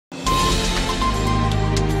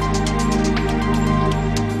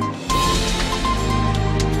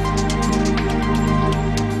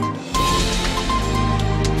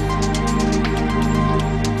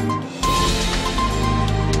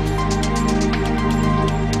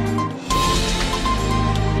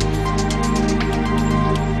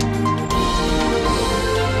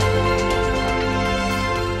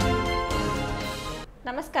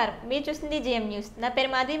మీరు చూస్తుంది GM news. నా పేరు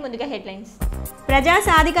మాధవి. ముందుగా హెడ్లైన్స్. ప్రజా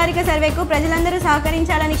సాధికారిక సర్వేకు ప్రజలందరూ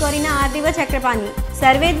సహకరించాలని కోరిన ఆర్డీఓ చక్రపాణి.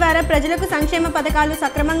 సర్వే ద్వారా ప్రజలకు సంక్షేమ పథకాలు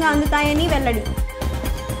సక్రమంగా అందుతాయని వెల్లడి.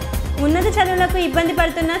 ఉన్నత చదువులకు ఇబ్బంది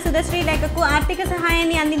పడుతున్న సుధశ్రీ లేఖకు ఆర్థిక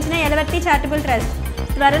సహాయాన్ని అందించిన యలవర్తి చారిటబుల్ ట్రస్ట్.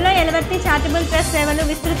 త్వరలో యలవర్తి చారిటబుల్ ట్రస్ట్ సేవలు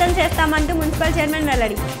విస్తృతం చేస్తామంటూ మున్సిపల్ చైర్మన్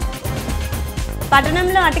వెల్లడి.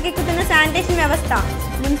 పట్టణంలో అటకెక్కుతున్న శానిటేషన్ వ్యవస్థ.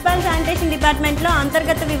 మున్సిపల్ శానిటేషన్ డిపార్ట్మెంట్లో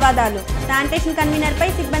అంతర్గత వివాదాలు. శానిటేషన్ కన్వీనర్పై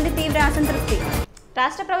సిబ్బంది తీవ్ర అసంతృప్తి.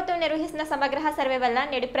 రాష్ట్ర ప్రభుత్వం నిర్వహిస్తున్న సమగ్ర సర్వే వల్ల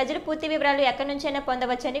నేడు ప్రజలు పూర్తి వివరాలు ఎక్కడి నుంచైనా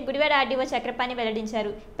పొందవచ్చని గుడివాడ ఆర్డీఓ చక్రపాణి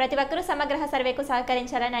వెల్లడించారు. ప్రతి ఒక్కరూ సమగ్ర సర్వేకు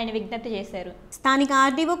సహకరించాలని ఆయన విజ్ఞప్తి చేశారు. స్థానిక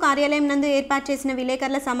ఆర్డీఓ కార్యాలయం నందు ఏర్పాటు చేసిన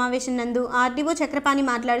విలేకరుల సమావేశం నందు ఆర్డీఓ చక్రపాణి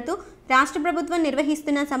మాట్లాడుతూ రాష్ట్ర ప్రభుత్వం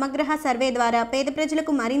నిర్వహిస్తున్న సమగ్ర సర్వే ద్వారా పేద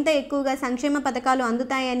ప్రజలకు మరింత ఎక్కువగా సంక్షేమ పథకాలు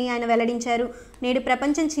అందుతాయని ఆయన వెల్లడించారు. నేడు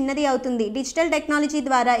ప్రపంచం చిన్నది అవుతుంది. డిజిటల్ టెక్నాలజీ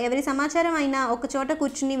ద్వారా ఎవరి సమాచారం అయినా ఒక చోట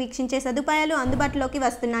కూర్చుని వీక్షించే సదుపాయాలు అందుబాటులోకి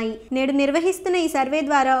వస్తున్నాయి. నేడు నిర్వహిస్తున్న ఈ సర్వే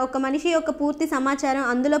ద్వారా ఒక మనిషి యొక్క పూర్తి సమాచారం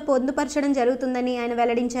అందులో పొందుపరచడం జరుగుతుందని ఆయన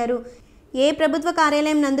వెల్లడించారు. ఏ ప్రభుత్వ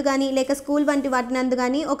కార్యాలయం నందు కానీ లేక స్కూల్ వంటి వాటి నందు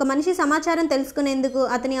కానీ ఒక మనిషి సమాచారం తెలుసుకునేందుకు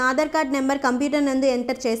అతని ఆధార్ కార్డ్ నెంబర్ కంప్యూటర్ నందు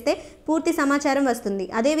ఎంటర్ చేస్తే పూర్తి సమాచారం వస్తుంది.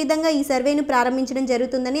 అదేవిధంగా ఈ సర్వేను ప్రారంభించడం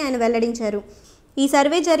జరుగుతుందని ఆయన వెల్లడించారు. ఈ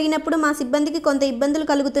సర్వే జరిగినప్పుడు మా సిబ్బందికి కొంత ఇబ్బందులు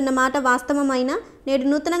కలుగుతున్న మాట వాస్తవమైన నేడు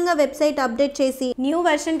నూతనంగా వెబ్సైట్ అప్డేట్ చేసి న్యూ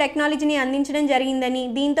వెర్షన్ టెక్నాలజీని అందించడం జరిగిందని,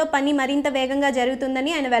 దీంతో పని మరింత వేగంగా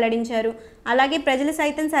జరుగుతుందని ఆయన వెల్లడించారు. అలాగే ప్రజలు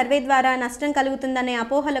సైతం సర్వే ద్వారా నష్టం కలుగుతుందనే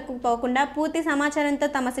అపోహలకు పోకుండా పూర్తి సమాచారంతో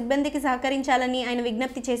తమ సిబ్బందికి సహకరించాలని ఆయన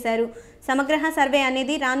విజ్ఞప్తి చేశారు. సమగ్ర సర్వే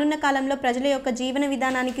అనేది రానున్న కాలంలో ప్రజల యొక్క జీవన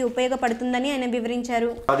విధానానికి ఉపయోగపడుతుందని ఆయన వివరించారు.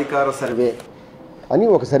 అధికార సర్వే అని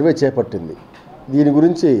ఒక సర్వే చేపట్టింది. దీని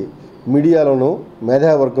గురించి మీడియాలోనూ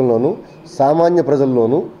మేధావర్గంలోనూ సామాన్య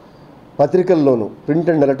ప్రజల్లోనూ పత్రికల్లోనూ ప్రింట్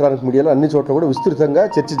అండ్ ఎలక్ట్రానిక్ మీడియాలో అన్ని చోట్ల కూడా విస్తృతంగా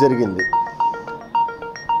చర్చ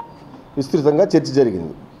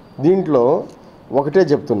జరిగింది. దీంట్లో ఒకటే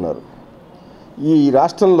చెప్తున్నారు, ఈ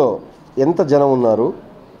రాష్ట్రంలో ఎంత జనం ఉన్నారు,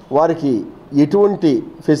 వారికి ఎటువంటి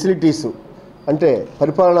ఫెసిలిటీసు అంటే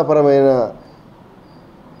పరిపాలనాపరమైన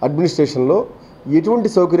అడ్మినిస్ట్రేషన్లో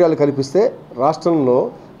ఎటువంటి సౌకర్యాలు కల్పిస్తే రాష్ట్రంలో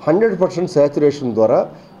 100% శాచ్యురేషన్ ద్వారా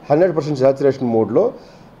 100% శాచ్యురేషన్ మోడ్లో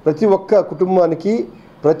ప్రతి ఒక్క కుటుంబానికి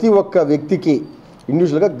ప్రతి ఒక్క వ్యక్తికి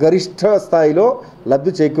ఇండివిజువల్గా గరిష్ట స్థాయిలో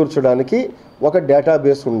లబ్ధి చేకూర్చడానికి ఒక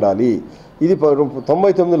డేటాబేస్ ఉండాలి. ఇది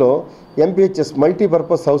 99లో MPHS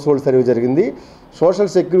multipurpose house hold survey జరిగింది.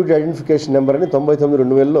 సోషల్ సెక్యూరిటీ ఐడెంటిఫికేషన్ నెంబర్ అని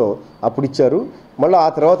 99-2000లో అప్పుడు ఇచ్చారు. మళ్ళీ ఆ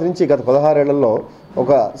తర్వాత నుంచి గత 16 ఏళ్లలో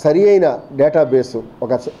ఒక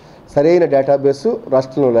సరైన డేటాబేసు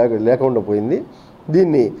రాష్ట్రంలో లేకుండా పోయింది.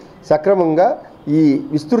 దీన్ని సక్రమంగా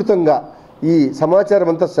విస్తృతంగా ఈ సమాచారం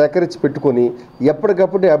అంతా సేకరించి పెట్టుకొని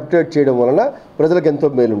ఎప్పటికప్పుడే అప్డేట్ చేయడం వలన ప్రజలకు ఎంతో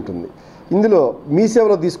మేలు ఉంటుంది. ఇందులో మీ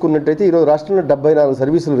సేవలో తీసుకున్నట్టయితే ఈరోజు రాష్ట్రంలో 74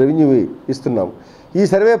 సర్వీసులు రెవెన్యూ ఇస్తున్నాం. ఈ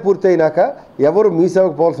సర్వే పూర్తయినాక ఎవరు మీ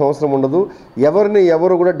సేవకు పోవాల్సిన అవసరం ఉండదు.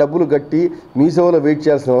 ఎవరు కూడా డబ్బులు కట్టి మీ సేవలో వెయిట్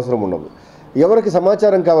చేయాల్సిన అవసరం ఉండదు. ఎవరికి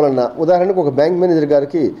సమాచారం కావాలన్నా, ఉదాహరణకు ఒక బ్యాంక్ మేనేజర్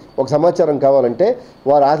గారికి ఒక సమాచారం కావాలంటే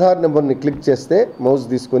వారి ఆధార్ నెంబర్ని క్లిక్ చేస్తే మౌస్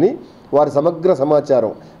తీసుకొని వారి సమగ్ర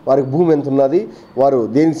సమాచారం, వారికి భూమి ఎంత ఉన్నది, వారు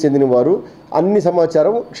దేనికి చెందిన వారు, అన్ని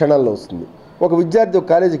సమాచారం క్షణాల్లో వస్తుంది. ఒక విద్యార్థి ఒక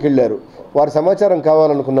కాలేజీకి వెళ్ళారు, వారి సమాచారం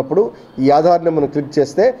కావాలనుకున్నప్పుడు ఈ ఆధార్ నెంబర్ని క్లిక్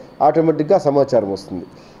చేస్తే ఆటోమేటిక్గా సమాచారం వస్తుంది.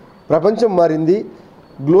 ప్రపంచం మారింది.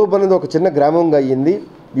 గ్లోబ్ అనేది ఒక చిన్న గ్రామంగా అయ్యింది.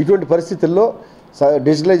 ఇటువంటి పరిస్థితుల్లో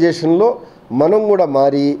డిజిటలైజేషన్లో మనం కూడా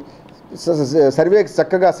మారి సర్వేకి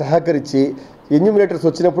చక్కగా సహకరించి ఎన్యూమినేటర్స్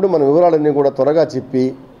వచ్చినప్పుడు మన వివరాలన్నీ కూడా త్వరగా చెప్పి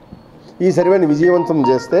ఈ సర్వేని విజయవంతం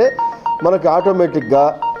చేస్తే మనకు ఆటోమేటిక్గా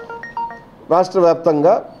రాష్ట్ర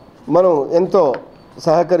వ్యాప్తంగా మనం ఎంతో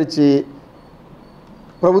సహకరించి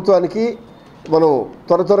ప్రభుత్వానికి మనం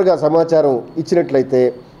త్వరగా సమాచారం ఇచ్చినట్లయితే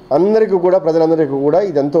ప్రజలందరికీ కూడా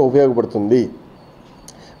ఇది ఎంతో ఉపయోగపడుతుంది.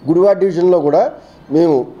 గుడివాడ డివిజన్లో కూడా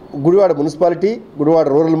మేము గుడివాడ మున్సిపాలిటీ, గుడివాడ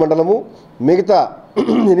రూరల్ మండలము, మిగతా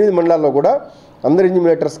 8 మండలాల్లో కూడా అందరి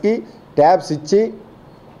ఎన్యూమినేటర్స్కి ట్యాబ్స్ ఇచ్చి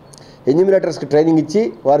ఎన్యూమినేటర్స్కి ట్రైనింగ్ ఇచ్చి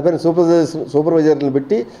వారిపైన సూపర్వైజర్లు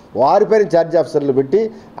పెట్టి వారిపైన ఛార్జ్ ఆఫీసర్లు పెట్టి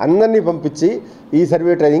అందరినీ పంపించి ఈ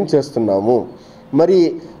సర్వే ట్రైనింగ్ చేస్తున్నాము. మరి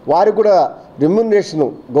వారికి కూడా రెమ్యునరేషన్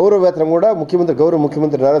గౌరవ వేతనం కూడా గౌరవ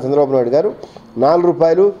ముఖ్యమంత్రి నారా చంద్రబాబు నాయుడు గారు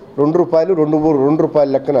 ₹4, ₹2,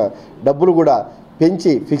 లెక్కన డబ్బులు కూడా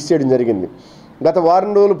పెంచి ఫిక్స్ చేయడం జరిగింది. గత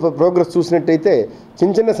వారం రోజులు ప్రోగ్రెస్ చూసినట్టయితే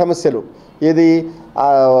చిన్న సమస్యలు ఏది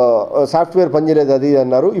సాఫ్ట్వేర్ పనిచేయలేదు అది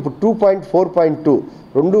అన్నారు. ఇప్పుడు 2.4.2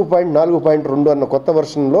 2.4.2 అన్న కొత్త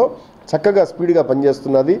వర్షన్లో చక్కగా స్పీడ్గా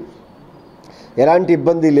పనిచేస్తున్నది. ఎలాంటి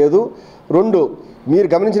ఇబ్బంది లేదు. 2 మీరు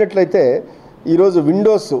గమనించినట్లయితే ఈరోజు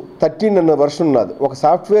విండోస్ 13 అన్న వర్షన్ ఉన్నది. ఒక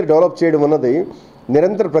సాఫ్ట్వేర్ డెవలప్ చేయడం అన్నది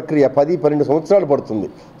నిరంతర ప్రక్రియ. 10-12 సంవత్సరాలు పడుతుంది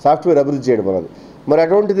సాఫ్ట్వేర్ అభివృద్ధి చేయడం అన్నది. మరి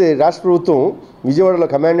అటువంటిది రాష్ట్ర ప్రభుత్వం విజయవాడలో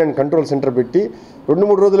కమాండ్ అండ్ కంట్రోల్ సెంటర్ పెట్టి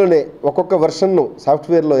 2-3 రోజుల్లోనే ఒక్కొక్క వెర్షన్ను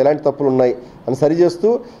సాఫ్ట్వేర్లో ఎలాంటి తప్పులు ఉన్నాయి అని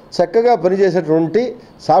సరిచేస్తూ చక్కగా పనిచేసేటువంటి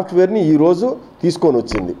సాఫ్ట్వేర్ని ఈరోజు తీసుకొని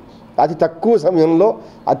వచ్చింది. అతి తక్కువ సమయంలో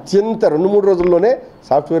అత్యంత 2-3 రోజుల్లోనే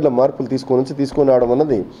సాఫ్ట్వేర్లో మార్పులు తీసుకొని రావడం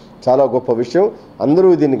అన్నది చాలా గొప్ప విషయం. అందరూ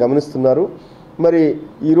దీన్ని గమనిస్తున్నారు. మరి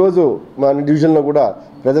ఈరోజు మా డివిజన్లో కూడా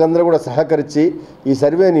ప్రజలందరూ కూడా సహకరించి ఈ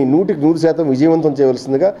సర్వేని 100% విజయవంతం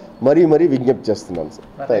చేయవలసిందిగా మరీ విజ్ఞప్తి చేస్తున్నాను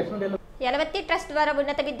సార్. యలవర్తి ట్రస్ట్ ద్వారా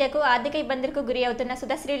ఉన్నత విద్యకు ఆర్థిక ఇబ్బందులకు గురి అవుతున్న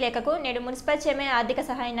సుధశ్రీ లేఖకు నేడు మున్సిపల్ చైర్మన్ ఆర్థిక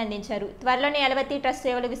సహాయాన్ని అందించారు. త్వరలోనే యలవర్తి ట్రస్ట్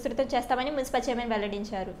సేవలు విస్తృతం చేస్తామని మున్సిపల్ చైర్మన్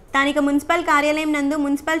వెల్లడించారు. స్థానిక మున్సిపల్ కార్యాలయం నందు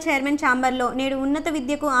మున్సిపల్ చైర్మన్ ఛాంబర్లో నేడు ఉన్నత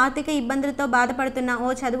విద్యకు ఆర్థిక ఇబ్బందులతో బాధపడుతున్న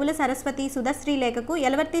ఓ చదువుల సరస్వతి సుధశ్రీ లేఖకు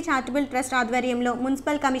యలవర్తి చారిటబుల్ ట్రస్ట్ ఆధ్వర్యంలో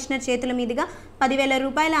మున్సిపల్ కమిషనర్ చేతుల మీదుగా 10,000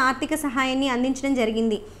 రూపాయల ఆర్థిక సహాయాన్ని అందించడం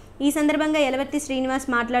జరిగింది. ఈ సందర్భంగా యలవర్తి శ్రీనివాస్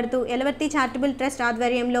మాట్లాడుతూ యలవర్తి చారిటబుల్ ట్రస్ట్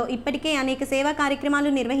ఆధ్వర్యంలో ఇప్పటికే అనేక సేవా కార్యక్రమాలు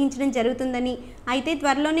నిర్వహించడం జరుగుతుందని, అయితే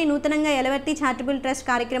త్వరలోనే నూతనంగా యలవర్తి చారిటబుల్ ట్రస్ట్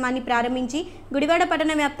కార్యక్రమాన్ని ప్రారంభించి గుడివాడ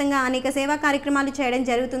పట్టణ వ్యాప్తంగా అనేక సేవా కార్యక్రమాలు చేయడం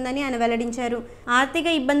జరుగుతుందని ఆయన వెల్లడించారు. ఆర్థిక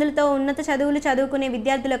ఇబ్బందులతో ఉన్నత చదువులు చదువుకునే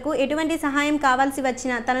విద్యార్థులకు ఎటువంటి సహాయం కావాల్సి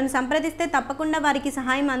వచ్చినా తనను సంప్రదిస్తే తప్పకుండా వారికి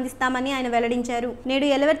సహాయం అందిస్తామని ఆయన వెల్లడించారు. నేడు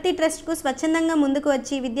యలవర్తి ట్రస్ట్కు స్వచ్ఛందంగా ముందుకు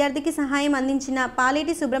వచ్చి విద్యార్థికి సహాయం అందించిన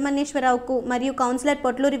పాలేటి సుబ్రహ్మణ్యేశ్వరరావుకు మరియు కౌన్సిలర్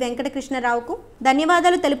పొట్లూరి వెంకటకృష్ణరావుకు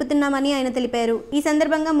ధన్యవాదాలు తెలుపుతున్నామని ఆయన తెలిపారు. ఈ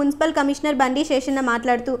సందర్భంగా మున్సిపల్ కమిషనర్ బండి శేషన్న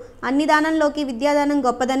మాట్లాడుతూ అన్ని దానంలోకి విద్యాదానం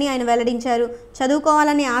గొప్పదని ఆయన వెల్లడించారు.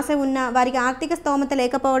 చదువుకోవాలనే ఆశ ఉన్నా వారికి ఆర్థిక స్తోమత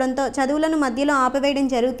లేకపోవడంతో చదువులను మధ్యలో ఆపివేయడం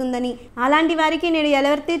జరుగుతుందని, అలాంటి వారికి నేడు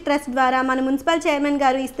యలవర్తి ట్రస్ట్ ద్వారా మన మున్సిపల్ చైర్మన్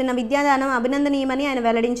గారు ఇస్తున్న విద్యాదానం అభినందనీయమని ఆయన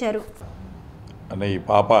వెల్లడించారు. ఈ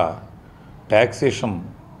పాప ట్యాక్సేషన్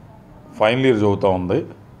ఫైనల్ ఇయర్ చదువుతూ ఉంది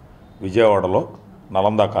విజయవాడలో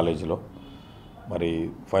నలంద కాలేజీలో. మరి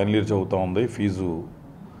ఫైనల్ ఇయర్ చదువుతూ ఉంది, ఫీజు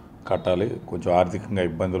కట్టాలి, కొంచెం ఆర్థికంగా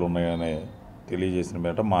ఇబ్బందులు ఉన్నాయని తెలియజేసిన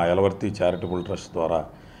మీదట మా యలవర్తి చారిటబుల్ ట్రస్ట్ ద్వారా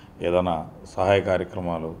ఏదైనా సహాయ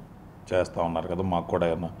కార్యక్రమాలు చేస్తూ ఉన్నారు కదా, మాకు కూడా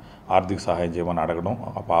ఏదైనా ఆర్థిక సహాయం చేయమని అడగడం.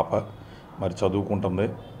 ఆ పాప మరి చదువుకుంటుంది,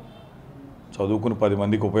 చదువుకుని 10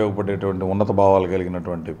 మందికి ఉపయోగపడేటువంటి ఉన్నత భావాలు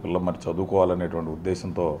కలిగినటువంటి పిల్ల మరి చదువుకోవాలనేటువంటి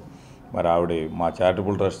ఉద్దేశంతో మరి ఆవిడ మా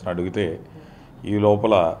చారిటబుల్ ట్రస్ట్ని అడిగితే ఈ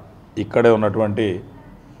లోపల ఇక్కడే ఉన్నటువంటి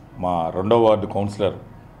మా 2వ వార్డు కౌన్సిలర్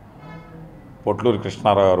పొట్లూరి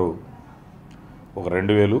కృష్ణారావు గారు ఒక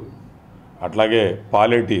 2,000, అట్లాగే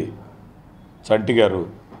పాలేటి చంటి గారు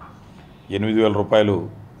 8,000 రూపాయలు,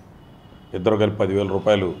 ఇద్దరు కలిపి 10,000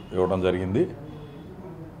 రూపాయలు ఇవ్వడం జరిగింది.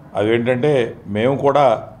 అదేంటంటే మేము కూడా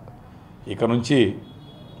ఇక నుంచి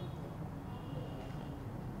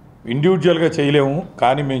ఇండివిజువల్గా చేయలేము,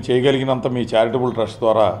 కానీ మేము చేయగలిగినంత మీ చారిటబుల్ ట్రస్ట్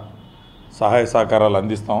ద్వారా సహాయ సహకారాలు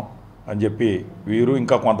అందిస్తాం అని చెప్పి వీరు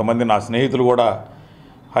ఇంకా కొంతమంది నా స్నేహితులు కూడా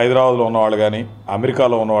హైదరాబాద్లో ఉన్నవాళ్ళు కానీ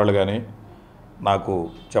అమెరికాలో ఉన్నవాళ్ళు కానీ నాకు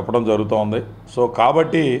చెప్పడం జరుగుతూ. సో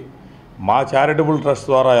కాబట్టి మా చారిటబుల్ ట్రస్ట్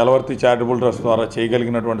ద్వారా యలవర్తి చారిటబుల్ ట్రస్ట్ ద్వారా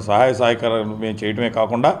చేయగలిగినటువంటి సహాయ సహకారాలు మేము చేయడమే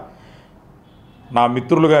కాకుండా నా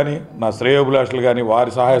మిత్రులు కానీ నా శ్రేయోభిలాషులు కానీ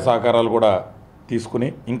వారి సహాయ సహకారాలు కూడా తీసుకుని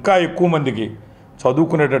ఇంకా ఎక్కువ మందికి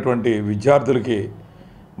చదువుకునేటటువంటి విద్యార్థులకి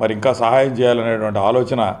మరి ఇంకా సహాయం చేయాలనేటువంటి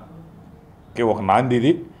ఆలోచనకి ఒక నాంది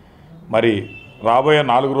ఇది. మరి రాబోయే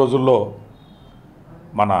 4 రోజుల్లో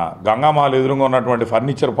మన గంగామాల ఎదురుగా ఉన్నటువంటి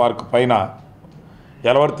ఫర్నిచర్ పార్క్ పైన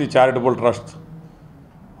యలవర్తి చారిటబుల్ ట్రస్ట్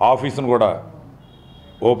ఆఫీసును కూడా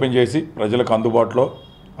ఓపెన్ చేసి ప్రజలకు అందుబాటులో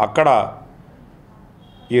అక్కడ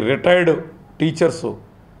ఈ రిటైర్డ్ టీచర్స్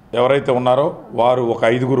ఎవరైతే ఉన్నారో వారు ఒక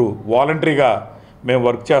 5గురు వాలంటరీగా మేము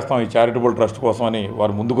వర్క్ చేస్తాం ఈ చారిటబుల్ ట్రస్ట్ కోసమని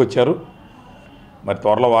వారు ముందుకు వచ్చారు. మరి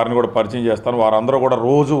త్వరలో వారిని కూడా పరిచయం చేస్తాను. వారందరూ కూడా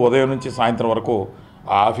రోజు ఉదయం నుంచి సాయంత్రం వరకు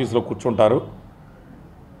ఆ ఆఫీసులో కూర్చుంటారు.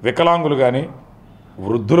 వికలాంగులు కానీ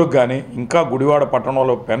వృద్ధులకు కానీ ఇంకా గుడివాడ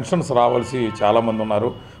పట్టణంలో పెన్షన్స్ రావాల్సి చాలామంది ఉన్నారు.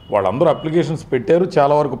 వాళ్ళందరూ అప్లికేషన్స్ పెట్టారు,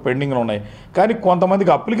 చాలా వరకు పెండింగ్లు ఉన్నాయి. కానీ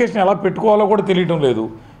కొంతమందికి అప్లికేషన్ ఎలా పెట్టుకోవాలో కూడా తెలియటం లేదు,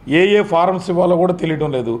 ఏ ఫారమ్స్ ఇవ్వాలో కూడా తెలియటం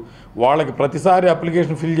లేదు. వాళ్ళకి ప్రతిసారి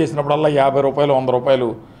అప్లికేషన్ ఫిల్ చేసినప్పుడల్లా 50 రూపాయలు 100 రూపాయలు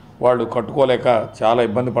వాళ్ళు కట్టుకోలేక చాలా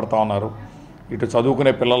ఇబ్బంది పడుతూ ఉన్నారు. ఇటు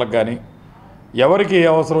చదువుకునే పిల్లలకు కానీ ఎవరికి ఏ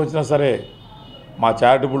అవసరం వచ్చినా సరే మా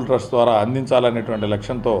చారిటబుల్ ట్రస్ట్ ద్వారా అందించాలనేటువంటి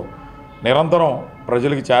లక్ష్యంతో నిరంతరం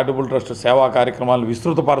ప్రజలకి చారిటబుల్ ట్రస్ట్ సేవా కార్యక్రమాలు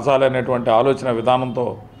విస్తృతపరచాలనేటువంటి ఆలోచన విధానంతో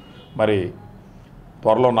మరి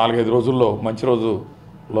త్వరలో 4-5 రోజుల్లో మంచి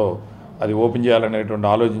రోజుల్లో అది ఓపెన్ చేయాలనేటువంటి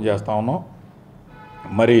ఆలోచన చేస్తూ ఉన్నాం.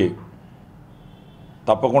 మరి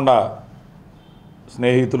తప్పకుండా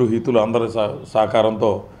స్నేహితులు హితులు అందరి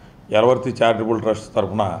సహకారంతో యలవర్తి చారిటబుల్ ట్రస్ట్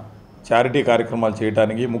తరఫున చారిటీ కార్యక్రమాలు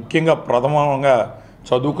చేయడానికి ముఖ్యంగా ప్రథమంగా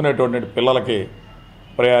చదువుకునేటువంటి పిల్లలకి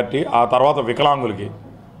ప్రయారిటీ, ఆ తర్వాత వికలాంగులకి.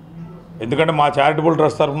 ఎందుకంటే మా చారిటబుల్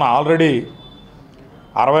ట్రస్ట్ తరఫున ఆల్రెడీ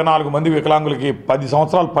 64 మంది వికలాంగులకి 10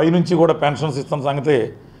 సంవత్సరాల పైనుంచి కూడా పెన్షన్స్ ఇస్తున్న సంగతి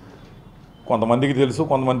కొంతమందికి తెలుసు,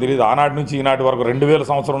 కొంతమంది తెలియదు. ఆనాటి నుంచి ఈనాటి వరకు 2000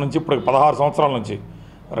 సంవత్సరం నుంచి ఇప్పుడు 16 సంవత్సరాల నుంచి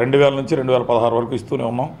 2000 నుంచి 2016 వరకు ఇస్తూనే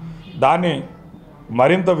ఉన్నాం. దాన్ని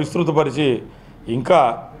మరింత విస్తృతపరిచి ఇంకా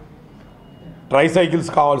ట్రైసైకిల్స్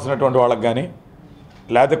కావాల్సినటువంటి వాళ్ళకి కానీ,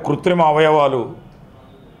 లేకపోతే కృత్రిమ అవయవాలు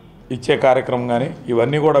ఇచ్చే కార్యక్రమం కానీ,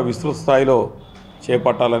 ఇవన్నీ కూడా విస్తృత స్థాయిలో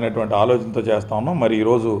చేపట్టాలనేటువంటి ఆలోచనతో చేస్తూ ఉన్నాం. మరి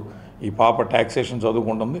ఈరోజు ఈ పాప ట్యాక్సేషన్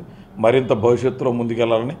చదువుకుంటుంది. మరింత భవిష్యత్తులో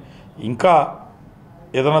ముందుకెళ్ళాలని, ఇంకా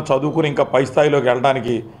ఏదైనా చదువుకుని ఇంకా పై స్థాయిలోకి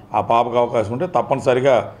వెళ్ళడానికి ఆ పాపకు అవకాశం ఉంటే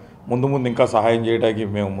తప్పనిసరిగా ముందు ఇంకా సహాయం చేయడానికి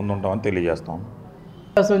మేము ముందుంటామని తెలియజేస్తాం.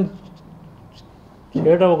 విద్యాభ్యాసం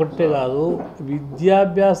చేయడం ఒకటే కాదు,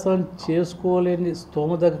 విద్యాభ్యాసం చేసుకోలేని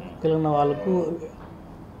స్తోమత కలిగిన వాళ్ళకు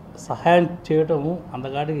సహాయం చేయటము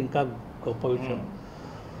అంతకాటికి ఇంకా గొప్ప విషయం.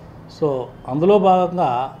 సో అందులో భాగంగా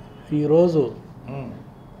ఈరోజు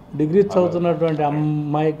డిగ్రీ చదువుతున్నటువంటి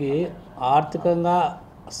అమ్మాయికి ఆర్థికంగా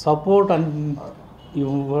సపోర్ట్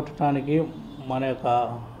ఇవ్వటానికి మన యొక్క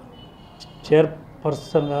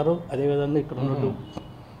చైర్పర్సన్ గారు, అదేవిధంగా ఇక్కడ ఉన్న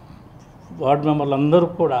వార్డు మెంబర్లు అందరూ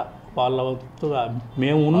కూడా వాళ్ళ వంతుగా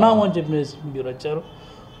మేము ఉన్నాము అని చెప్పేసి మీరు వచ్చారు.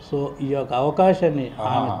 సో ఈ యొక్క అవకాశాన్ని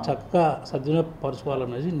ఆమె చక్కగా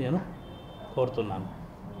సద్వినియోగపరచుకోవాలనేది నేను కోరుతున్నాను.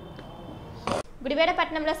 గుడివాడ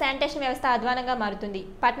పట్టణంలో శానిటేషన్ వ్యవస్థ అధ్వానంగా మారుతుంది.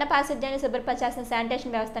 పట్టణ పారిశుధ్యాన్ని శుభ్రపరచాల్సిన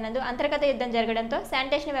శానిటేషన్ వ్యవస్థ నందు అంతర్గత యుద్ధం జరగడంతో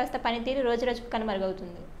శానిటేషన్ వ్యవస్థ పనితీరు రోజురోజుకు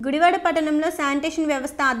కనుమరుగవుతుంది. గుడివాడ పట్టణంలో శానిటేషన్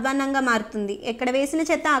వ్యవస్థ అధ్వానంగా మారుతుంది. ఎక్కడ వేసిన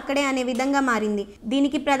చెత్త అక్కడే అనే విధంగా మారింది.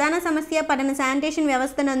 దీనికి ప్రధాన సమస్య పట్టణ శానిటేషన్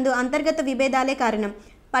వ్యవస్థ నందు అంతర్గత విభేదాలే కారణం.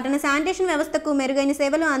 పట్టణ శానిటేషన్ వ్యవస్థకు మెరుగైన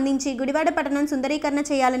సేవలు అందించి గుడివాడ పట్టణం సుందరీకరణ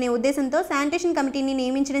చేయాలనే ఉద్దేశంతో శానిటేషన్ కమిటీని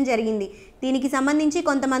నియమించడం జరిగింది. దీనికి సంబంధించి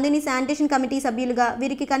కొంతమందిని శానిటేషన్ కమిటీ సభ్యులుగా,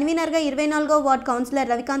 వీరికి కన్వీనర్గా 24వ వార్డ్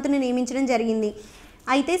కౌన్సిలర్ రవికాంత్ను నియమించడం జరిగింది.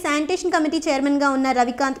 అయితే శానిటేషన్ కమిటీ చైర్మన్గా ఉన్న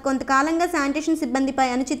రవికాంత్ కొంతకాలంగా శానిటేషన్ సిబ్బందిపై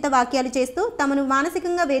అనుచిత వ్యాఖ్యలు చేస్తూ తమను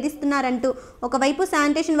మానసికంగా వేధిస్తున్నారంటూ ఒకవైపు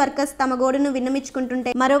శానిటేషన్ వర్కర్స్ తమ గోడును విన్నమించుకుంటుంటే,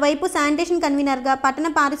 మరోవైపు శానిటేషన్ కన్వీనర్గా పట్టణ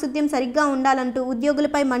పారిశుద్ధ్యం సరిగ్గా ఉండాలంటూ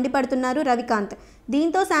ఉద్యోగులపై మండిపడుతున్నారు రవికాంత్.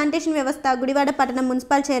 దీంతో శానిటేషన్ వ్యవస్థ గుడివాడ పట్టణం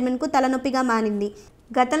మున్సిపల్ చైర్మన్కు తలనొప్పిగా మారింది.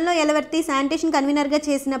 గతంలో ఎలవర్తి శానిటేషన్ కన్వీనర్గా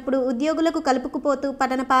చేసినప్పుడు ఉద్యోగులకు కలుపుకుపోతూ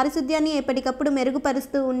పట్టణ పారిశుద్ధ్యాన్ని ఎప్పటికప్పుడు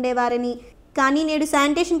మెరుగుపరుస్తూ ఉండేవారని, కానీ నేడు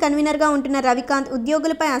శానిటేషన్ కన్వీనర్గా ఉంటున్న రవికాంత్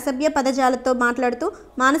ఉద్యోగులపై అసభ్య పదజాలతో మాట్లాడుతూ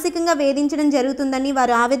మానసికంగా వేధించడం జరుగుతుందని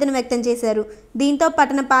వారు ఆవేదన వ్యక్తం చేశారు. దీంతో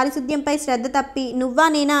పట్టణ పారిశుద్ధ్యంపై శ్రద్ధ తప్పి నువ్వా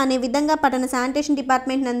నేనా అనే విధంగా పట్టణ శానిటేషన్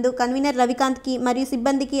డిపార్ట్మెంట్ నందు కన్వీనర్ రవికాంత్కి మరియు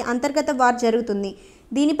సిబ్బందికి అంతర్గత వార్ జరుగుతుంది.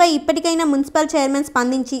 దీనిపై ఇప్పటికైనా మున్సిపల్ చైర్మన్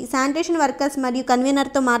స్పందించి శానిటేషన్ వర్కర్స్ మరియు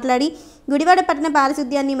కన్వీనర్తో మాట్లాడి గుడివాడ పట్టణ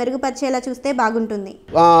పారిశుద్ధ్యాన్ని మెరుగుపరిచేలా చూస్తే బాగుంటుంది.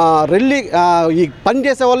 ఈ పని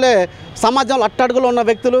చేసే వాళ్ళే సమాజంలో అట్టడుగులో ఉన్న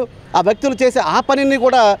వ్యక్తులు, ఆ వ్యక్తులు చేసే ఆ పనిని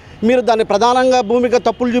కూడా మీరు దాన్ని ప్రధానంగా భూమిగా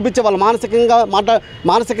తప్పులు చూపించి వాళ్ళు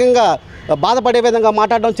మానసికంగా బాధపడే విధంగా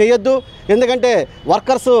మాట్లాడడం చేయొద్దు. ఎందుకంటే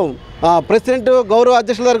వర్కర్సు ప్రెసిడెంట్ గౌరవ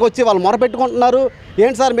అధ్యక్షుల దగ్గరికి వచ్చి వాళ్ళు మొరపెట్టుకుంటున్నారు.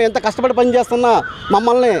 ఏంటి సార్ మేము ఎంత కష్టపడి పని చేస్తున్నా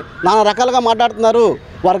మమ్మల్ని నానా రకాలుగా మాట్లాడుతున్నారు,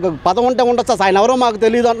 వారికి పదం ఉంటే ఉండొచ్చు, ఆయన ఎవరో మాకు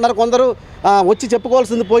తెలియదు అంటున్నారు. కొందరు వచ్చి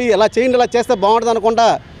చెప్పుకోవాల్సింది పోయి ఇలా చేయండి, ఇలా చేస్తే బాగుంటుంది అనుకుంటా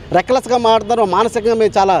రెక్లెస్గా మాట్లాడుతున్నారు. మానసికంగా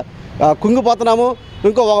మేము చాలా కుంగిపోతున్నాము.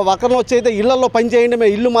 ఇంకో ఒకరిని వచ్చి అయితే ఇళ్లలో పని చేయండి,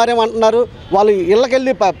 మేము ఇల్లు మారేమంటున్నారు. వాళ్ళు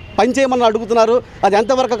ఇళ్ళకెళ్ళి పని చేయమని అడుగుతున్నారు. అది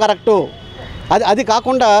ఎంతవరకు కరెక్టు? అది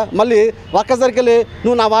కాకుండా మళ్ళీ వర్కర్స్ దగ్గరికి వెళ్ళి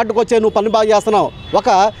నువ్వు నా వార్డుకు వచ్చే నువ్వు పని బాగా చేస్తున్నావు. ఒక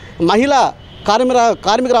మహిళ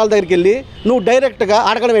కార్మికురాల దగ్గరికి వెళ్ళి నువ్వు డైరెక్ట్గా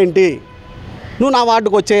అడగడం ఏంటి, నువ్వు నా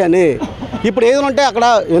వార్డుకు వచ్చేయని. ఇప్పుడు ఏదైనా ఉంటే అక్కడ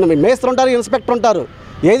మేస్త్రి ఉంటారు, ఇన్స్పెక్టర్ ఉంటారు.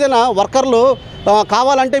 ఏదైనా వర్కర్లు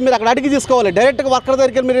కావాలంటే మీరు అక్కడ అడిగి తీసుకోవాలి. డైరెక్ట్గా వర్కర్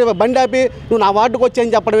దగ్గరికి మీరు బండి ఆపి నువ్వు నా వార్డుకు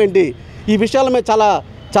వచ్చేయని చెప్పడం ఏంటి? ఈ విషయాలు మేము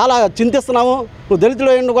చాలా చింతిస్తున్నాము. నువ్వు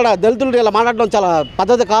దళితులు ఇలా మాట్లాడడం చాలా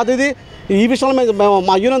పద్ధతి కాదు. ఈ విషయంలో మేము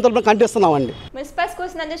మా యూనియన్ తరపున ఖండిస్తున్నామండి. మున్సిపల్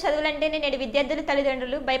స్కూల్స్ నందు చదువులంటేనే నేడు విద్యార్థులు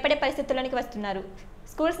తల్లిదండ్రులు భయపడే పరిస్థితుల్లోనికి వస్తున్నారు.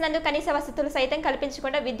 స్కూల్స్ నందు కనీస వసతులు సైతం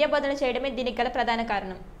కల్పించకుండా విద్యా బోధన చేయడమే దీనికి గల ప్రధాన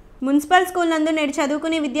కారణం. మున్సిపల్ స్కూల్ నందు నేడు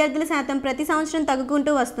చదువుకునే విద్యార్థుల శాతం ప్రతి సంవత్సరం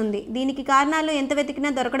తగ్గుకుంటూ వస్తుంది. దీనికి కారణాలు ఎంత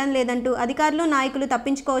వెతికినా దొరకడం లేదంటూ అధికారులు, నాయకులు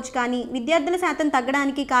తప్పించుకోవచ్చు, కానీ విద్యార్థుల శాతం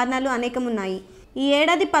తగ్గడానికి కారణాలు అనేకమున్నాయి. ఈ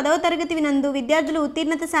ఏడాది 10వ తరగతి నందు విద్యార్థులు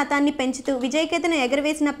ఉత్తీర్ణత శాతాన్ని పెంచుతూ విజయకేతను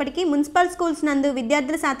ఎగరవేసినప్పటికీ మున్సిపల్ స్కూల్స్ నందు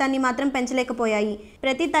విద్యార్థుల శాతాన్ని మాత్రం పెంచలేకపోయాయి.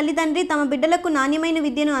 ప్రతి తల్లిదండ్రి తమ బిడ్డలకు నాణ్యమైన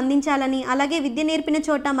విద్యను అందించాలని, అలాగే విద్య నేర్పిన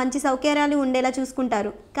చోట మంచి సౌకర్యాలు ఉండేలా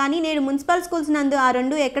చూసుకుంటారు. కానీ నేడు మున్సిపల్ స్కూల్స్ నందు ఆ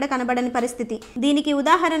రెండు ఎక్కడ కనబడని పరిస్థితి. దీనికి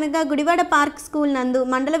ఉదాహరణగా గుడివాడ పార్క్ స్కూల్ నందు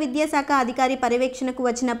మండల విద్యాశాఖ అధికారి పర్యవేక్షణకు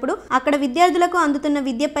వచ్చినప్పుడు అక్కడ విద్యార్థులకు అందుతున్న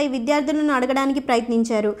విద్యపై విద్యార్థులను అడగడానికి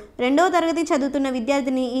ప్రయత్నించారు. 2వ తరగతి చదువుతున్న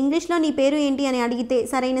విద్యార్థిని ఇంగ్లీష్లో నీ పేరు ఏంటి అని అడిగితే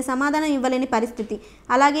సరైన సమాధానం ఇవ్వలేని పరిస్థితి.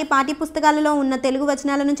 అలాగే పాఠ్యపుస్తకాలలో ఉన్న తెలుగు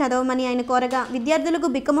వచనాలను చదవమని ఆయన కోరగా విద్యార్థులకు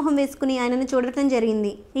బిక్కమొహం వేసుకుని ఆయనను చూడటం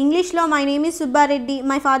జరిగింది. ఇంగ్లీష్లో my name is Subbareddy,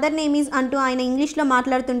 my father name is అంటూ ఆయన ఇంగ్లీష్లో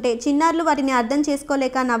మాట్లాడుతుంటే చిన్నారులు వాటిని అర్థం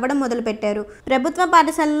చేసుకోలేక నవ్వడం మొదలుపెట్టారు. ప్రభుత్వ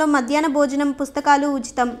పాఠశాలలో మధ్యాహ్న భోజనం, పుస్తకాలు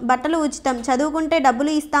ఉచితం, బట్టలు ఉచితం, చదువుకుంటే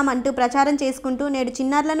డబ్బులు ఇస్తామంటూ ప్రచారం చేసుకుంటూ నేడు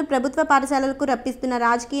చిన్నారులను ప్రభుత్వ పాఠశాలలకు రప్పిస్తున్న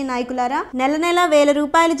రాజకీయ నాయకులారా, నెల నెల 1000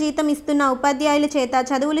 రూపాయల జీతం ఇస్తున్న ఉపాధ్యాయుల చేత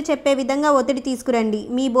చదువులు చెప్పే విధంగా ఒత్తిడి తీసుకురండి.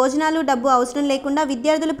 మీ భోజనాలు, డబ్బు అవసరం లేకుండా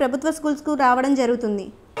విద్యార్థులు ప్రభుత్వ స్కూల్స్కు రావడం జరుగుతుంది.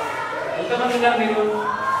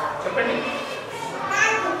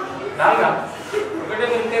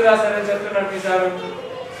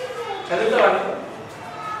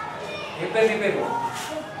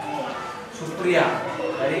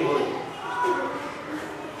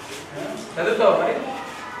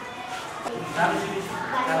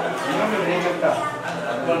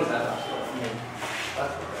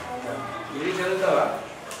 ఇది చదువుతావా?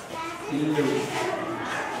 ఇల్లు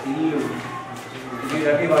ఇల్లు ఇది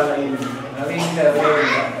రవి వాళ్ళ ఇల్లు. రవి ఇంకా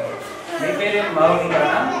ఎవరైనా మీ పేరు మౌని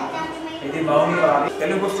కదా? ఇది మౌని వాళ్ళ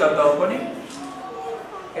తెలుగు బుక్ చదువుతావు. కొని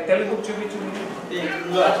తెలుగు బుక్ చూపించు.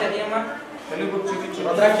 తెలుగు బుక్ చూపించు.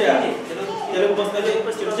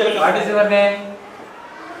 What is your name?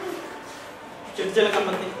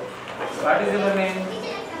 What is your name?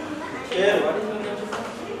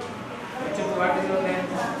 What is your name?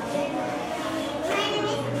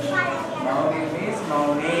 My name is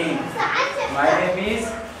Mauni. My name is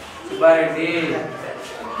Subbareddy.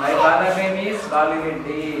 My father name is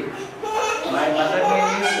Balireddy. My mother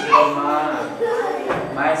name is Brahma.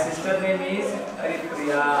 My sister name is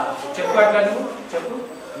Haripriya. చెప్పు అట్లా నువ్వు చెప్పు.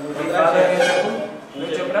 మీ father name చెప్పు.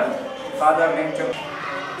 నువ్వు చెప్పురా. Father name చెప్పు.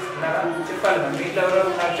 చెప్పాలి మరి. మీ ఇంట్లో ఎవరు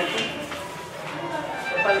ఉన్నారు చెప్పు.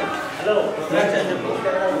 చెప్పాలి. హలో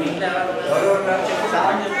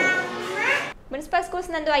మున్సిపల్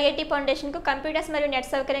స్కూల్స్ నందు ఐఐటి ఫౌండేషన్కు కంప్యూటర్స్ మరియు నెట్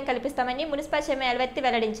సౌకర్యం కల్పిస్తామని మున్సిపల్ చైర్మన్ ఎల్వెత్తి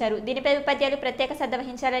వెల్లడించారు. దీనిపై ఉపాధ్యాయులు ప్రత్యేక శ్రద్ధ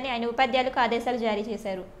వహించాలని ఆయన ఉపాధ్యాయులకు ఆదేశాలు జారీ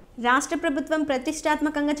చేశారు. రాష్ట్ర ప్రభుత్వం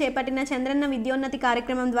ప్రతిష్టాత్మకంగా చేపట్టిన చంద్రన్న విద్యోన్నతి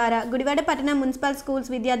కార్యక్రమం ద్వారా గుడివాడ పట్టణ మున్సిపల్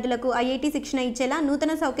స్కూల్స్ విద్యార్థులకు ఐఐటి శిక్షణ ఇచ్చేలా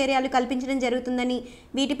నూతన సౌకర్యాలు కల్పించడం జరుగుతుందని,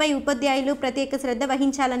 వీటిపై ఉపాధ్యాయులు ప్రత్యేక శ్రద్ధ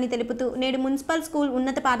వహించాలని తెలుపుతూ నేడు మున్సిపల్ స్కూల్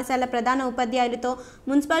ఉన్నత పాఠశాల ప్రధాన ఉపాధ్యాయులతో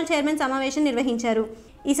మున్సిపల్ చైర్మన్ సమావేశం నిర్వహించారు.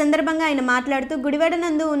 ఈ సందర్భంగా ఆయన మాట్లాడుతూ గుడివాడ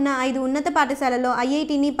నందు ఉన్న 5 ఉన్నత పాఠశాలలో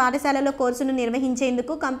ఐఐటిని పాఠశాలలో కోర్సును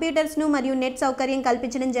నిర్వహించేందుకు కంప్యూటర్స్ను మరియు నెట్ సౌకర్యం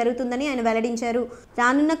కల్పించడం జరుగుతుందని ఆయన వెల్లడించారు.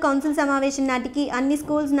 రానున్న కౌన్సిల్ సమావేశం నాటికి అన్ని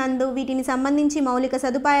స్కూల్స్ నందు వీటిని సంబంధించి మౌలిక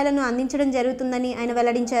సదుపాయాలను అందించడం జరుగుతుందని ఆయన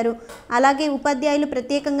వెల్లడించారు. అలాగే ఉపాధ్యాయులు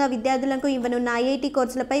ప్రత్యేకంగా విద్యార్థులకు ఇవ్వనున్న ఐఐటి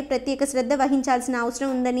కోర్సులపై ప్రత్యేక శ్రద్ధ వహించాల్సిన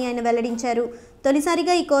అవసరం ఉందని ఆయన వెల్లడించారు.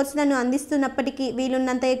 తొలిసారిగా ఈ కోర్సులను అందిస్తున్నప్పటికీ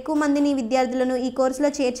వీలున్నంత ఎక్కువ మందిని విద్యార్థులను ఈ కోర్సులో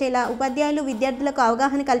చేర్చేలా ఉపాధ్యాయులు విద్యార్థులకు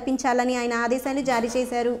అవగాహన కల్పించాలని ఆయన ఆదేశాలు జారీ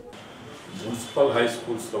చేశారు. మున్సిపల్ హై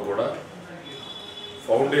స్కూల్స్లో కూడా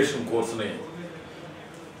ఫౌండేషన్ కోర్సుని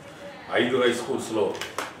 5 హై స్కూల్స్లో,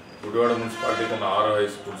 గుడివాడ మున్సిపాలిటీకి ఉన్న 6 హై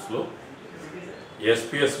స్కూల్స్లో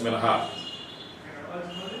ఎస్పీఎస్ మినహా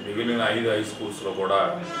మిగిలిన 5 హై స్కూల్స్లో కూడా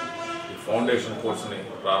ఈ ఫౌండేషన్ కోర్సుని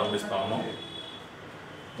ప్రారంభిస్తా ఉన్నాం.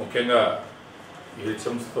 ముఖ్యంగా ఈ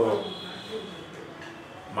హెచ్ఎంస్తో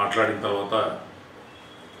మాట్లాడిన తర్వాత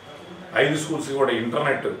 5 స్కూల్స్కి కూడా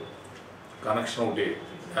ఇంటర్నెట్ కనెక్షన్ ఒకటి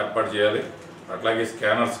ఏర్పాటు చేయాలి, అట్లాగే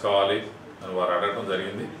స్కానర్స్ కావాలి అని వారు అడగడం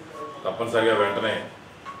జరిగింది. తప్పనిసరిగా వెంటనే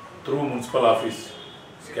త్రూ మున్సిపల్ ఆఫీస్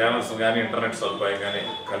స్కానర్స్ కానీ ఇంటర్నెట్ సదుపాయం కానీ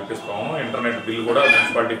కల్పిస్తాము. ఇంటర్నెట్ బిల్ కూడా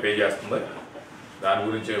మున్సిపాలిటీ పే చేస్తుంది, దాని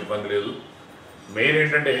గురించి ఇబ్బంది లేదు. మెయిన్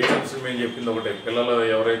ఏంటంటే హెచ్ఎంసీ మేము చెప్పింది ఒకటే, పిల్లలు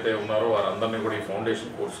ఎవరైతే ఉన్నారో వారందరినీ కూడా ఈ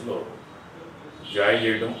ఫౌండేషన్ కోర్సులో జాయిన్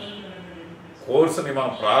చేయడం. కోర్సుని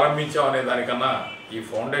మనం ప్రారంభించాం అనే దానికన్నా ఈ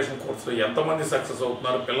ఫౌండేషన్ కోర్సులో ఎంతమంది సక్సెస్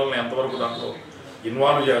అవుతున్నారు, పిల్లల్ని ఎంతవరకు దాంట్లో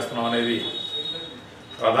ఇన్వాల్వ్ చేస్తున్నాం అనేది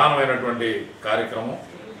ప్రధానమైనటువంటి కార్యక్రమం.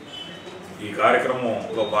 ఈ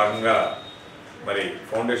కార్యక్రమంలో భాగంగా మరి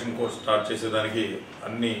ఫౌండేషన్ కోర్స్ స్టార్ట్ చేసేదానికి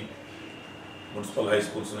అన్ని మున్సిపల్ హై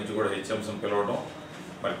స్కూల్స్ నుంచి కూడా హెచ్ఎంసీని పిలవడం,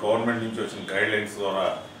 మరి గవర్నమెంట్ నుంచి వచ్చిన గైడ్లైన్స్ ద్వారా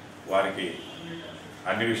వారికి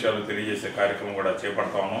అన్ని విషయాలు తెలియజేసే కార్యక్రమం కూడా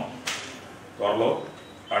చేపడతా ఉన్నాం త్వరలో.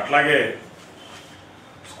 అట్లాగే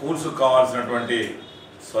స్కూల్స్కి కావాల్సినటువంటి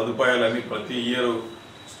సదుపాయాలన్నీ ప్రతి ఇయర్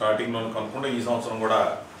స్టార్టింగ్లో కనుక్కుంటే ఈ సంవత్సరం కూడా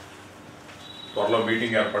త్వరలో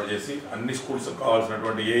మీటింగ్ ఏర్పాటు చేసి అన్ని స్కూల్స్కి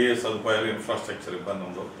కావాల్సినటువంటి ఏ సదుపాయాలు, ఇన్ఫ్రాస్ట్రక్చర్ ఇబ్బంది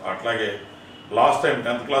ఉందో, అట్లాగే లాస్ట్ టైం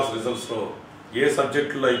 10th క్లాస్ రిజల్ట్స్లో ఏ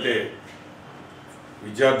సబ్జెక్టులో అయితే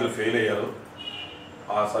విద్యార్థులు ఫెయిల్ అయ్యారో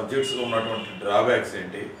ఆ సబ్జెక్ట్స్లో ఉన్నటువంటి డ్రాబ్యాక్స్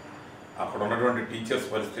ఏంటి, అక్కడ ఉన్నటువంటి టీచర్స్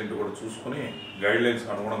పరిస్థితి ఏంటి కూడా చూసుకుని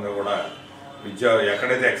గైడ్లైన్స్కి అనుగుణంగా కూడా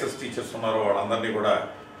ఎక్కడైతే ఎక్సెస్ టీచర్స్ ఉన్నారో వాళ్ళందరినీ కూడా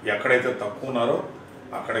ఎక్కడైతే తక్కువ ఉన్నారో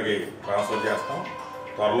అక్కడికి ట్రాన్స్ఫర్ చేస్తాం.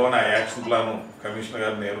 త్వరలోనే ఆ యాక్షన్ ప్లాను కమిషనర్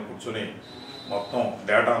గారు నేను కూర్చొని మొత్తం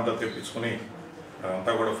డేటా అంతా తెప్పించుకుని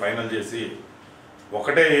అదంతా కూడా ఫైనల్ చేసి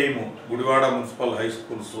ఒకటే ఎయిమ్ గుడివాడ మున్సిపల్ హై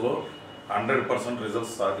స్కూల్స్లో 100%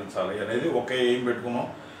 రిజల్ట్స్ సాధించాలి అనేది ఒకే ఎయిమ్ పెట్టుకున్నాం.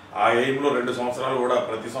 ఆ ఎయిమ్లో 2 సంవత్సరాలు కూడా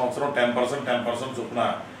ప్రతి సంవత్సరం 10% చొప్పున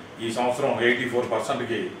ఈ సంవత్సరం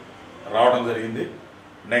 84%కి రావడం జరిగింది.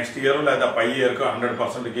 నెక్స్ట్ ఇయర్ లేదా పై ఇయర్కు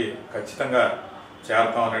 100%కి ఖచ్చితంగా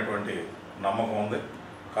చేరతాం అనేటువంటి నమ్మకం ఉంది.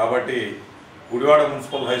 కాబట్టి గుడివాడ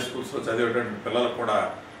మున్సిపల్ హై స్కూల్స్లో చదివేటువంటి పిల్లలకు కూడా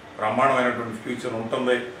బ్రహ్మాండమైనటువంటి ఫ్యూచర్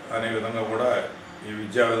ఉంటుంది అనే విధంగా కూడా ఈ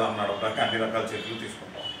విద్యా విధానం నడపడానికి అన్ని రకాల చర్యలు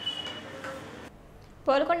తీసుకుంటాం.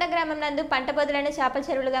 పోల్కొండ గ్రామం నందు పంట బదులను చేపల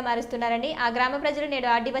చెరువులుగా మారుస్తున్నారని ఆ గ్రామ ప్రజలు నేడు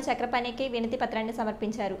ఆర్డీఓ చక్రపాణికి వినతి పత్రాన్ని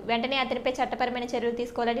సమర్పించారు. వెంటనే అతనిపై చట్టపరమైన చర్యలు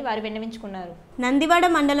తీసుకోవాలని వారు విన్నవించుకున్నారు. నందివాడ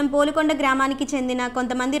మండలం పోల్కొండ గ్రామానికి చెందిన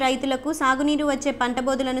కొంతమంది రైతులకు సాగునీరు వచ్చే పంట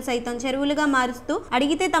బోధులను సైతం చెరువులుగా మారుస్తూ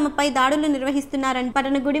అడిగితే తమపై దాడులు నిర్వహిస్తున్నారని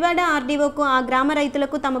పట్టణ గుడివాడ ఆర్డీఓకు ఆ గ్రామ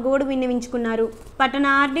రైతులకు తమ గోడు విన్నవించుకున్నారు. పట్టణ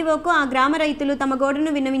ఆర్డీఓకు ఆ గ్రామ రైతులు తమ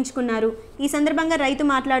గోడును విన్నవించుకున్నారు. ఈ సందర్భంగా రైతు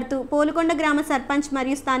మాట్లాడుతూ పోల్కొండ గ్రామ సర్పంచ్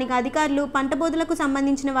మరియు స్థానిక అధికారులు పంట బోధులకు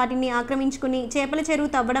సంబంధించిన వాటిని ఆక్రమించుకుని చేపల చెరువు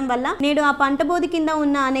తవ్వడం వల్ల నేడు ఆ పంట బోధి కింద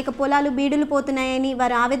ఉన్న అనేక పొలాలు బీడులు పోతున్నాయని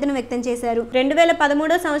వారు ఆవేదన వ్యక్తం చేశారు.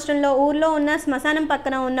 2013 సంవత్సరంలో ఊర్లో ఉన్న శ్మశానం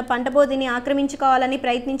పక్కన ఉన్న పంట బోధిని ఆక్రమించుకోవాలని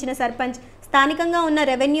ప్రయత్నించిన సర్పంచ్ స్థానికంగా ఉన్న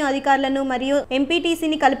రెవెన్యూ అధికారులను మరియు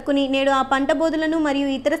ఎంపీటీసీని కలుపుకుని నేడు ఆ పంట బోధులను మరియు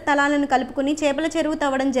ఇతర స్థలాలను కలుపుకుని చేపల చెరువు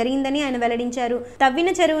తవ్వడం జరిగిందని ఆయన వెల్లడించారు. తవ్విన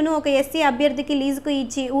చెరువును ఒక ఎస్సీ అభ్యర్థికి లీజుకు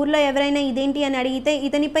ఇచ్చి ఊర్లో ఎవరైనా ఇదేంటి అని అడిగితే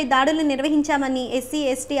ఇతనిపై దాడులు నిర్వహించామని ఎస్సీ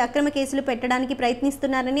ఎస్టీ అక్రమ కేసులు పెట్టడానికి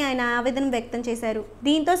ప్రయత్నిస్తున్నారని ఆయన ఆవేదన వ్యక్తం చేశారు.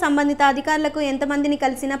 దీంతో సంబంధిత అధికారులకు ఎంతమందిని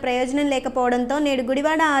కలిసినా ప్రయోజనం లేకపోవడంతో నేడు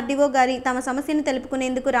గుడివాడ ఆర్డీఓ గారి తమ సమస్యను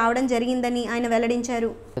తెలుపుకునేందుకు రావడం జరిగిందని ఆయన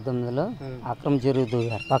వెల్లడించారు. అక్రమ చెరువు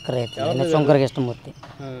పక్క రైతు శంకరకృష్ణమూర్తి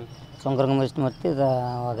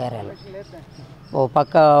వగైరాలు ఓ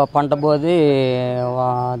పక్క పంట బోది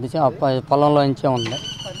పొలంలోంచే ఉంది.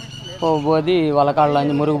 ఓ బోది వలకాళ్ళ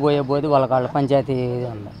మురుగుపోయే బోది వలకాళ్ళ పంచాయతీ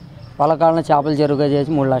ఉంది. వలకాళ్ళని చేపల చెరువుగా చేసి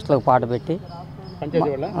 3 లక్షలకు పాట పెట్టి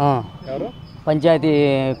పంచాయతీ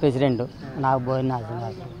ప్రెసిడెంట్ నాకు బోధి నాశనం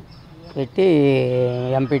పెట్టి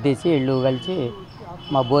ఎంపీటీసీ ఇళ్ళు కలిసి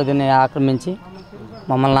మా బోధిని ఆక్రమించి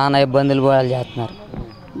మమ్మల్ని నానా ఇబ్బందులు పోయాలు చేస్తున్నారు.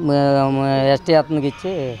 ఎస్టీ అతనికి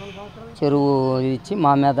ఇచ్చి చెరువు ఇచ్చి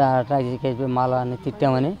మా మీద ట్రాక్టర్ కేసు మాలని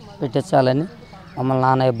తిట్టామని పెట్టించాలని మమ్మల్ని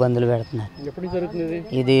నానా ఇబ్బందులు పెడుతున్నారు.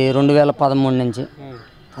 ఇది 2013 నుంచి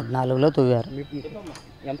 14లో తవ్వారు.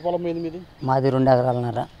 మాది 2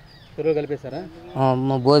 ఎకరాలన్నర.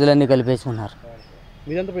 బోధులన్నీ కలిపేసుకున్నారు.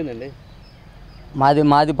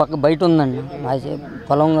 మాది పక్క బయట ఉందండి. మాది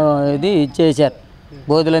పొలం ఇది ఇచ్చేసారు.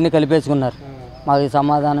 బోధులన్నీ కలిపేసుకున్నారు. మాకు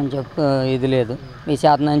సమాధానం చెప్పు ఇది లేదు. మీ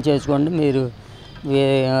శాతనాన్ని చేసుకోండి, మీరు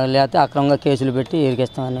లేకపోతే అక్రమంగా కేసులు పెట్టి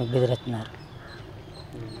ఇరికిస్తామని బెదిరిస్తున్నారు.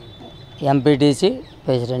 ఎంపీటీసీ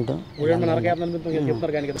ప్రెసిడెంట్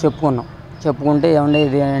చెప్పుకుంటే ఏమంటే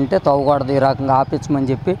ఇది అంటే తవ్వకూడదు, ఈ రకంగా ఆపించమని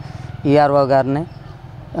చెప్పి ఈఆర్ఓ గారిని,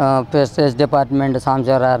 స్టేట్ డిపార్ట్మెంట్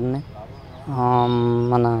సాంబశివరావు గారిని,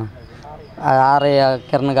 మన ఆర్ఐ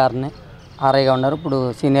కిరణ్ గారిని, ఆర్ఐగా ఉన్నారు, ఇప్పుడు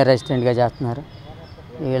సీనియర్ అసిస్టెంట్గా చేస్తున్నారు.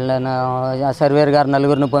 వీళ్ళని సర్వేర్ గారు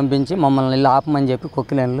 4గురిని పంపించి మమ్మల్ని ఇల్లు ఆపమని చెప్పి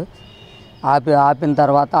కొక్కిలేన్లు ఆపిన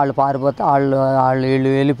తర్వాత వాళ్ళు పారిపోతే వీళ్ళు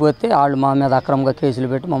వెళ్ళిపోతే వాళ్ళు మా మీద అక్రమంగా కేసులు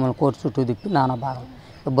పెట్టి మమ్మల్ని కోర్టు చుట్టూ తిప్పి నానా బాగా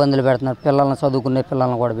ఇబ్బందులు పెడుతున్నారు. పిల్లల్ని చదువుకునే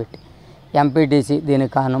పిల్లల్ని కూడా పెట్టి ఎంపీటీసీ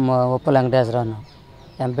దీనికి కారణం ఉప్ప వెంకటేశ్వరరావు,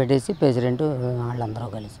 ఎంపీటీసీ ప్రెసిడెంట్ వాళ్ళందరూ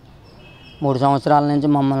కలిసి 3 సంవత్సరాల నుంచి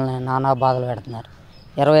మమ్మల్ని నానా బాధలు పెడుతున్నారు.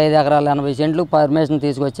 25 ఎకరాలు 80 సెంట్లు పర్మిషన్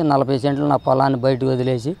తీసుకొచ్చి 40 సెంట్లు నా పొలాన్ని బయటకు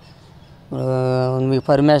వదిలేసి మీకు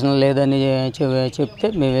పర్మిషన్ లేదని చెప్తే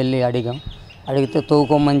మేము వెళ్ళి అడిగితే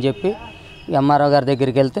తవ్వుకోమని చెప్పి ఎంఆర్ఓ గారి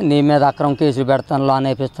దగ్గరికి వెళ్తే నీ మీద అక్రమ కేసులు పెడతాను, లోన్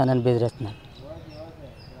వేపిస్తానని బెదిరిస్తున్నాను.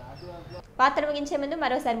 వార్తలు ముగించే ముందు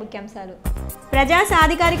మరోసారి ముఖ్యాంశాలు. ప్రజా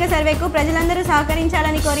సాధికారిక సర్వేకు ప్రజలందరూ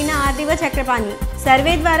సహకరించాలని కోరిన ఆర్డీఓ చక్రపాణి.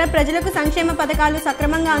 సర్వే ద్వారా ప్రజలకు సంక్షేమ పథకాలు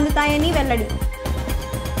సక్రమంగా అందుతాయని వెల్లడి.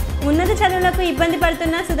 ఉన్నత చదువులకు ఇబ్బంది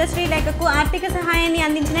పడుతున్న సుధశ్రీ లేఖకు ఆర్థిక సహాయాన్ని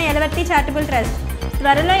అందించిన యలవర్తి చారిటబుల్ ట్రస్ట్.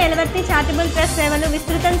 త్వరలో యలవర్తి చారిటబుల్ ట్రస్ట్ సేవలు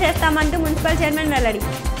విస్తృతం చేస్తామంటూ మున్సిపల్ చైర్మన్ వెల్లడి.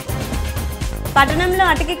 పట్టణంలో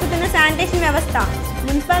అటకెక్కుతున్న శానిటేషన్ వ్యవస్థ.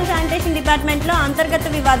 మున్సిపల్ శానిటేషన్ డిపార్ట్మెంట్లో అంతర్గత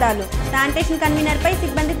వివాదాలు. శానిటేషన్ కన్వీనర్పై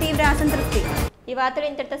సిబ్బంది తీవ్ర అసంతృప్తి. ఈ వార్తలు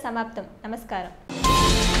ఇంతటితో సమాప్తం. నమస్కారం.